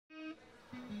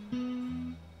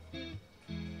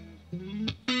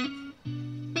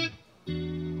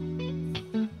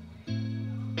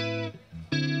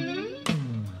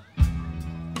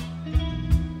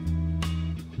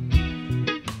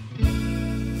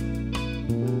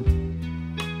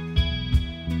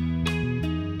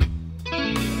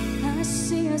I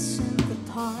see us in the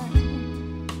park,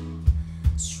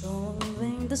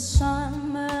 strolling the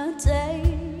summer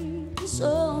days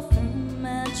of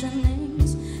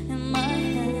imaginings in my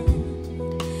head,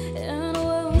 and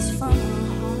words from our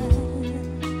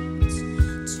hearts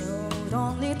told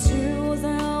only to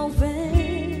the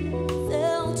wind,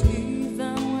 felt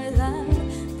even without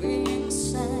being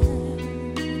said.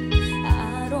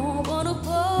 I don't wanna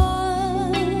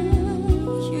bore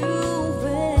you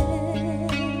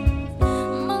with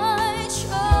my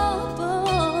trouble.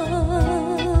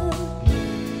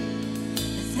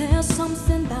 There's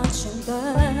something about you,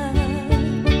 girl,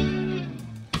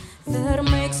 that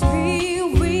makes me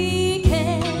weak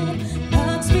and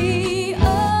knocks me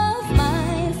off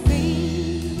my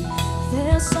feet.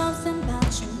 There's something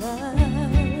about you, love,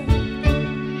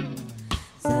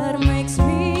 that makes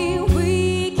me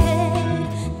weak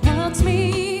and knocks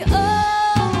me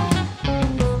off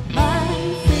my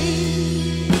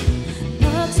feet,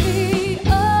 knocks me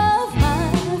off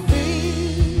my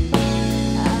feet.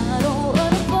 I don't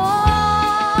wanna bore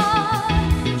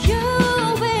you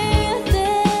with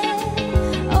it.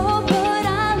 Oh, but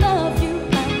I love you,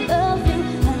 I love you,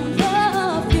 I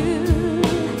love you.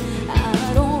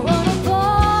 I don't wanna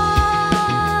bore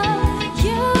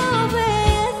you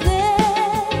with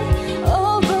it.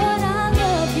 Oh, but I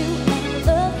love you, I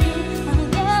love you, I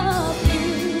love you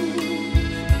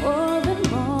more and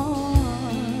more.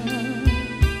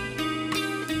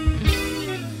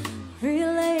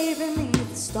 Reliving me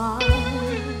the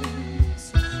stars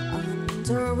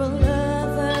under a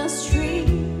lover's tree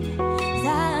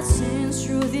that sings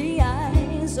through the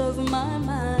eyes of my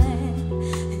mind,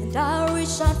 and I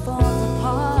reach out for